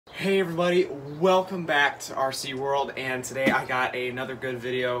Hey everybody, welcome back to RC World, and today I got another good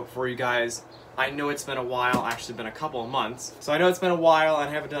video for you guys. I know it's been a while, actually been a couple of months, so I know it's been a while and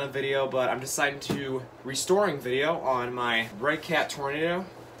I haven't done a video, but I'm deciding to restoring video on my Redcat Tornado.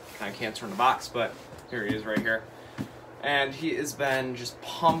 I can't turn the box, but here he is right here. And he has been just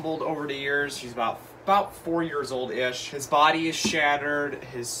pummeled over the years. He's about 4 years old-ish. His body is shattered.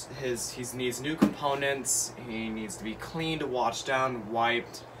 He needs new components. He needs to be cleaned, washed down,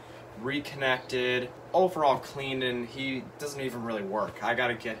 wiped, reconnected, overall cleaned, and he doesn't even really work. I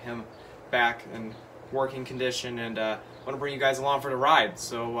gotta get him back in working condition, and I want to bring you guys along for the ride.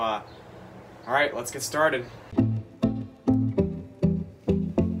 So, all right, let's get started.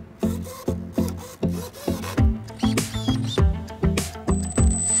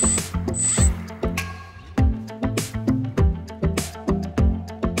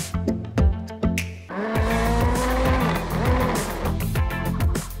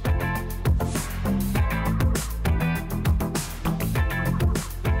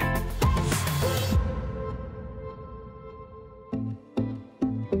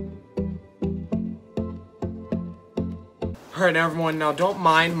 Alright everyone, now don't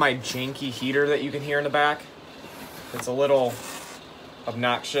mind my janky heater that you can hear in the back. It's a little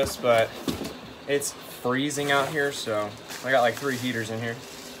obnoxious, but it's freezing out here, so I got like 3 heaters in here.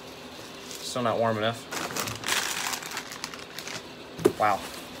 Still not warm enough. Wow.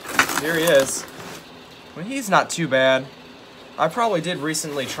 Here he is. Well, he's not too bad. I probably did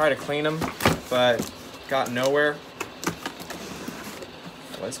recently try to clean him, but got nowhere.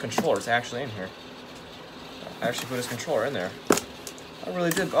 Well, his controller's actually in here. I actually put his controller in there. I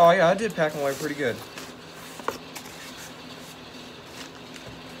really did. Oh yeah, I did pack him away pretty good.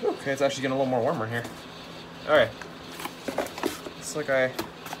 Okay, it's actually getting a little more warmer here. Alright. It's like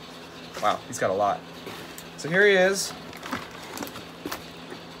wow, he's got a lot. So here he is.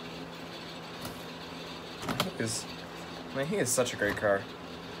 He is such a great car.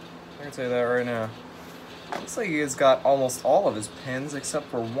 I can tell you that right now. Looks like he has got almost all of his pins except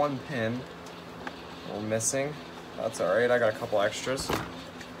for one pin we're missing. That's alright, I got a couple extras.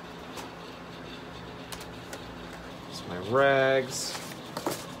 It's my rags.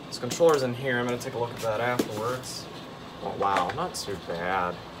 This controller's in here. I'm gonna take a look at that afterwards. Oh wow, not too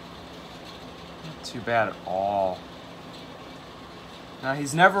bad. Not too bad at all. Now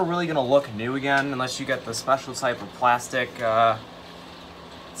he's never really gonna look new again unless you get the special type of plastic.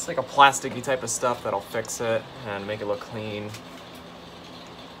 It's like a plasticky type of stuff that'll fix it and make it look clean.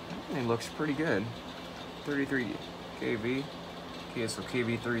 It looks pretty good. 33 kV. Okay, so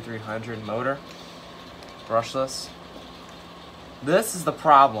kV 3300 motor. Brushless. This is the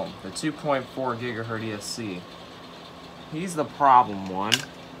problem. The 2.4 gigahertz ESC. He's the problem one.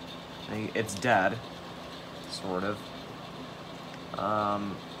 It's dead, sort of.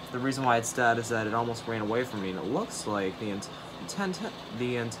 The reason why it's dead is that it almost ran away from me, and it looks like the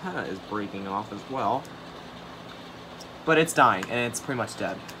antenna is breaking off as well. But it's dying, and it's pretty much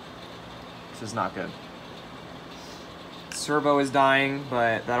dead, which is not good. Servo is dying,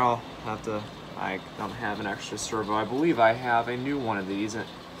 but that'll have to, I don't have an extra servo. I believe I have a new one of these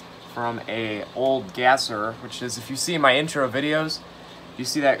from a old gasser, which is, if you see my intro videos, you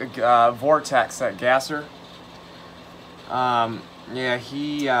see that Vortex, that gasser.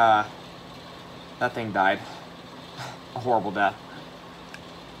 Yeah, that thing died. A horrible death.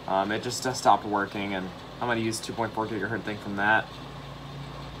 It just stopped working, and I'm gonna use 2.4 gigahertz thing from that.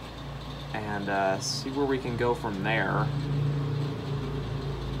 And see where we can go from there.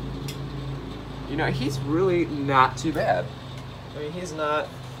 You know, he's really not too bad. I mean, he's not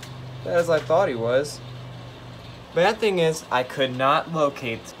bad as I thought he was. Bad thing is, I could not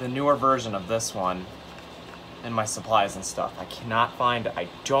locate the newer version of this one in my supplies and stuff. I cannot find it. I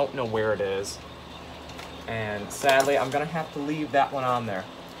don't know where it is. And sadly, I'm gonna have to leave that one on there.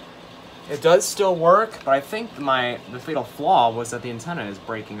 It does still work, but I think the fatal flaw was that the antenna is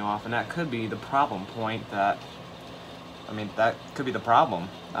breaking off, and that could be the problem point. That could be the problem.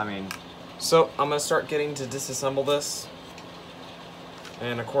 So I'm gonna start getting to disassemble this.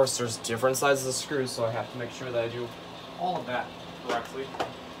 And of course, there's different sizes of screws, so I have to make sure that I do all of that correctly.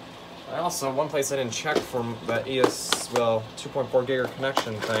 I also, one place I didn't check from that 2.4 gigahertz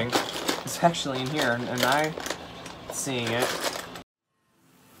connection thing, it's actually in here, and I'm seeing it.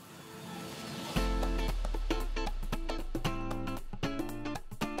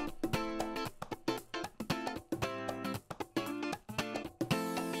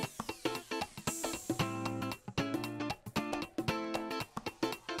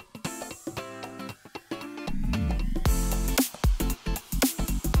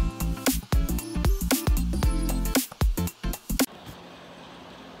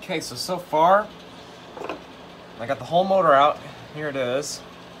 Okay, so far, I got the whole motor out. Here it is.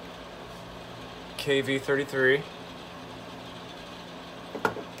 KV33.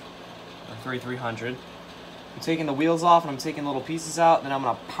 Or 3300. I'm taking the wheels off and I'm taking little pieces out, then I'm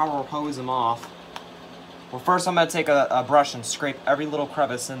gonna power hose them off. Well, first I'm gonna take a brush and scrape every little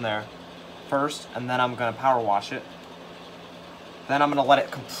crevice in there first, and then I'm gonna power wash it. Then I'm gonna let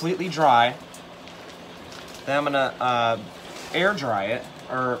it completely dry. Then I'm gonna air dry it,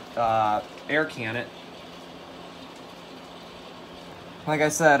 or air can it. Like I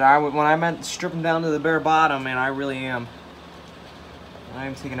said, when I meant strip them down to the bare bottom, and I really am.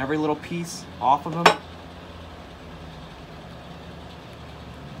 I'm taking every little piece off of them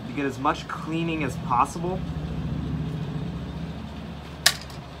to get as much cleaning as possible.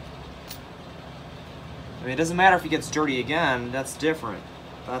 I mean, it doesn't matter if it gets dirty again, that's different.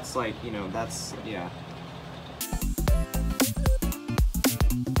 That's like, you know, that's, yeah.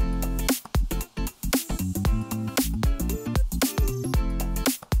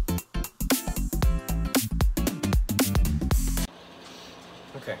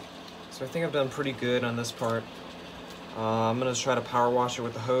 Okay, so I think I've done pretty good on this part. I'm gonna try to power wash it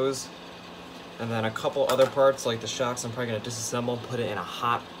with the hose. And then a couple other parts, like the shocks, I'm probably gonna disassemble and put it in a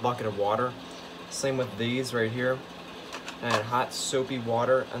hot bucket of water. Same with these right here. And hot soapy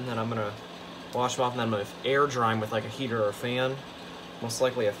water, and then I'm gonna wash them off, and then I'm gonna air dry them with like a heater or a fan. Most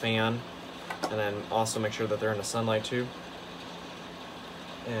likely a fan. And then also make sure that they're in the sunlight too.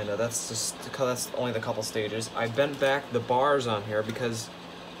 And that's only the couple stages. I bent back the bars on here because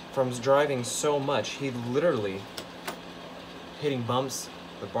from driving so much, he literally hitting bumps,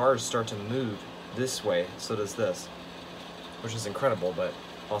 the bars start to move this way, so does this, which is incredible, but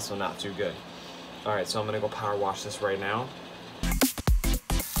also not too good. All right, so I'm gonna go power wash this right now.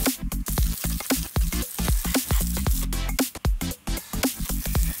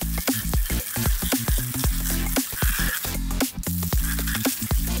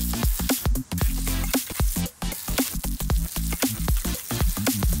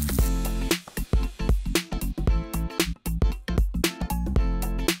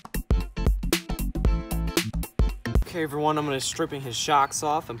 Okay everyone, I'm going to stripping his shocks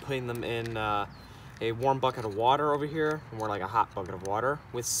off and putting them in a warm bucket of water over here, more like a hot bucket of water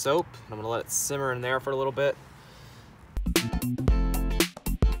with soap. I'm going to let it simmer in there for a little bit.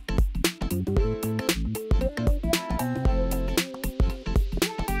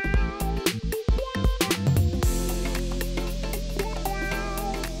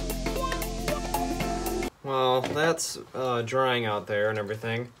 Well, that's drying out there and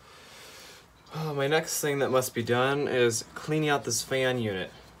everything. My next thing that must be done is cleaning out this fan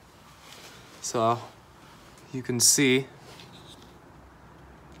unit. So, you can see,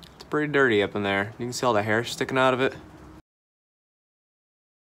 it's pretty dirty up in there. You can see all the hair sticking out of it.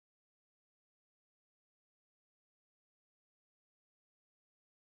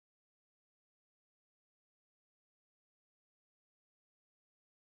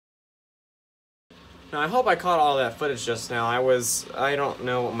 Now, I hope I caught all that footage just now. I don't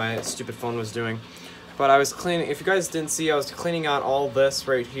know what my stupid phone was doing, but I was cleaning, if you guys didn't see, I was cleaning out all this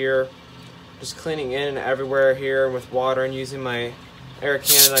right here, just cleaning in and everywhere here with water and using my air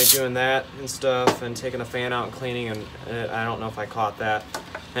can, like doing that and stuff, and taking the fan out and cleaning, and I don't know if I caught that.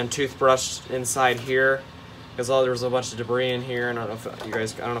 And toothbrush inside here, because there was a bunch of debris in here, and I don't know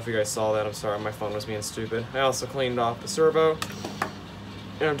if you guys saw that. I'm sorry, my phone was being stupid. I also cleaned off the servo,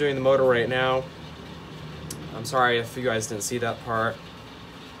 and I'm doing the motor right now. I'm sorry if you guys didn't see that part.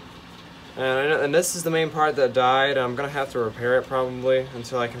 And this is the main part that died. I'm gonna have to repair it probably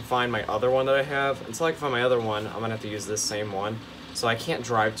until I can find my other one that I have. Until I can find my other one, I'm gonna have to use this same one. So I can't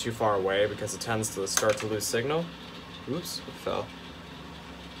drive too far away because it tends to start to lose signal. Oops, it fell.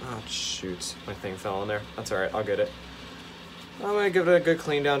 Oh shoot, my thing fell in there. That's alright, I'll get it. I'm gonna give it a good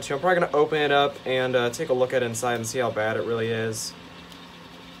clean down too. I'm probably gonna open it up and take a look at it inside and see how bad it really is.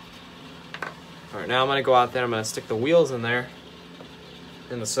 Alright, now I'm going to go out there, I'm going to stick the wheels in there,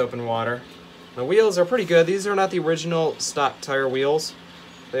 in the soap and water. The wheels are pretty good. These are not the original stock tire wheels.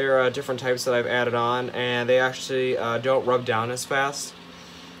 They're different types that I've added on, and they actually don't rub down as fast.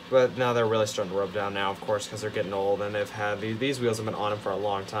 But now they're really starting to rub down now, of course, because they're getting old, and they've had, these wheels have been on them for a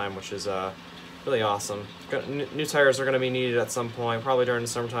long time, which is really awesome. New tires are going to be needed at some point, probably during the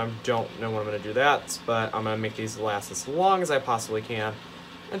summertime. Don't know when I'm going to do that, but I'm going to make these last as long as I possibly can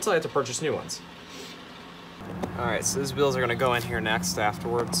until I have to purchase new ones. Alright, so these wheels are going to go in here next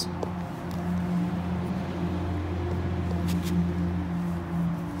afterwards.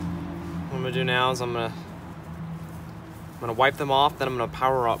 What I'm going to do now is I'm going to wipe them off, then I'm going to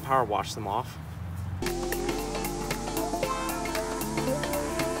power wash them off.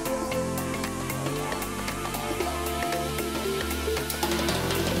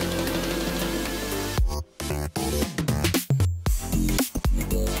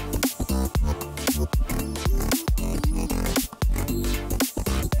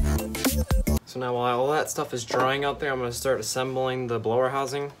 now while all that stuff is drying out there, I'm gonna start assembling the blower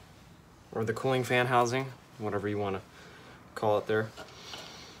housing, or the cooling fan housing, whatever you wanna call it there.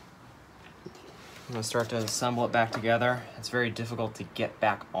 I'm gonna start to assemble it back together. It's very difficult to get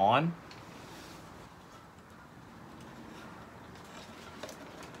back on.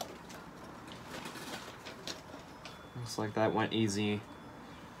 Looks like that went easy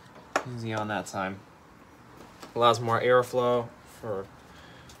on that time. Allows more airflow for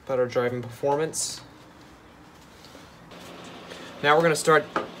better driving performance. Now we're gonna start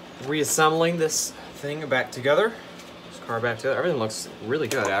reassembling this thing back together. This car back together. Everything looks really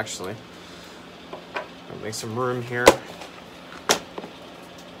good, actually. I'll make some room here.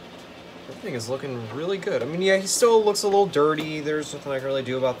 Everything is looking really good. I mean, yeah, he still looks a little dirty. There's nothing I can really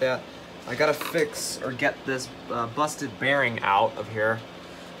do about that. I gotta fix or get this busted bearing out of here.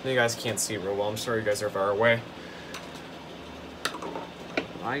 You guys can't see real well. I'm sorry you guys are far away.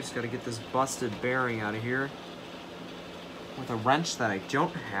 I just gotta get this busted bearing out of here with a wrench that I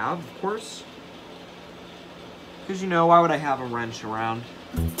don't have, of course. Because, you know, why would I have a wrench around?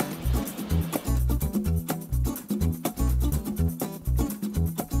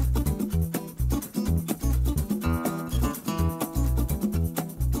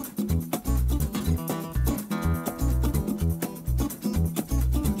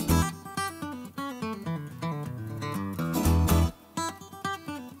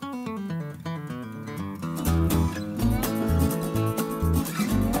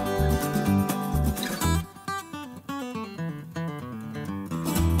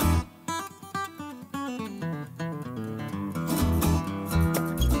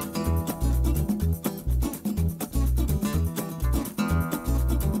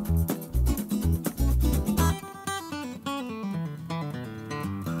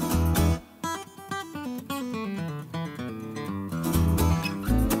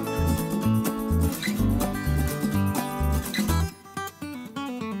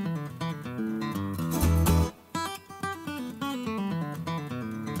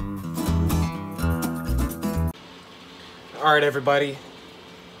 All right, everybody,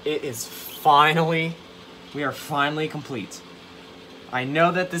 it is finally, we are finally complete. I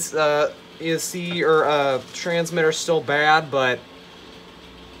know that this ESC or transmitter is still bad, but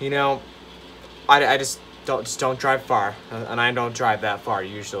you know, I just don't drive far, and I don't drive that far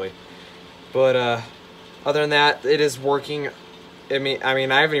usually. But other than that, it is working. I mean,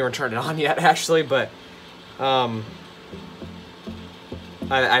 I haven't even turned it on yet, actually, but I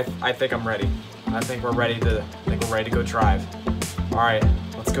think I'm ready. I think we're ready to go drive. All right,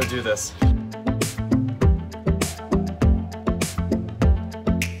 let's go do this.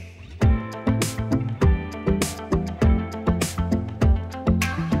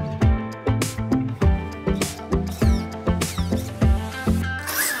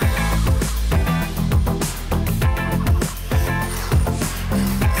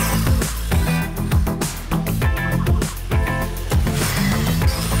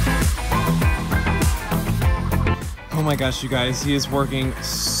 Oh my gosh, you guys, he is working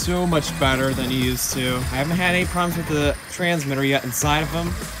so much better than he used to. I haven't had any problems with the transmitter yet inside of him,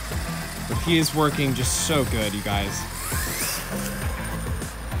 but he is working just so good, you guys.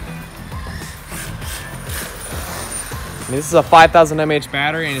 I mean, this is a 5000 mAh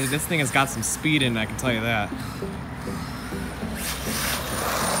battery, and this thing has got some speed in it, I can tell you that.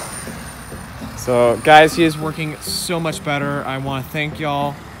 So, guys, he is working so much better. I want to thank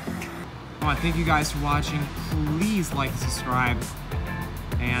y'all. I want to thank you guys for watching. Please like and subscribe.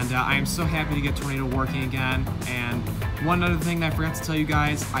 And I am so happy to get Tornado working again. And one other thing that I forgot to tell you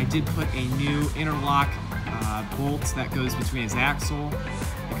guys, I did put a new interlock bolt that goes between his axle,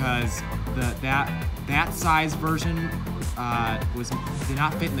 because that size version did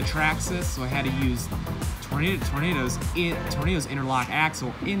not fit in the Traxxas, so I had to use Tornado's interlock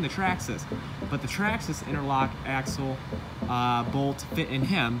axle in the Traxxas. But the Traxxas interlock axle bolt fit in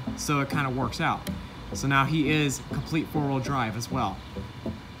him, so it kind of works out. So now he is complete four-wheel drive as well.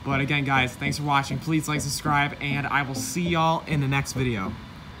 But again, guys, thanks for watching. Please like, subscribe, and I will see y'all in the next video.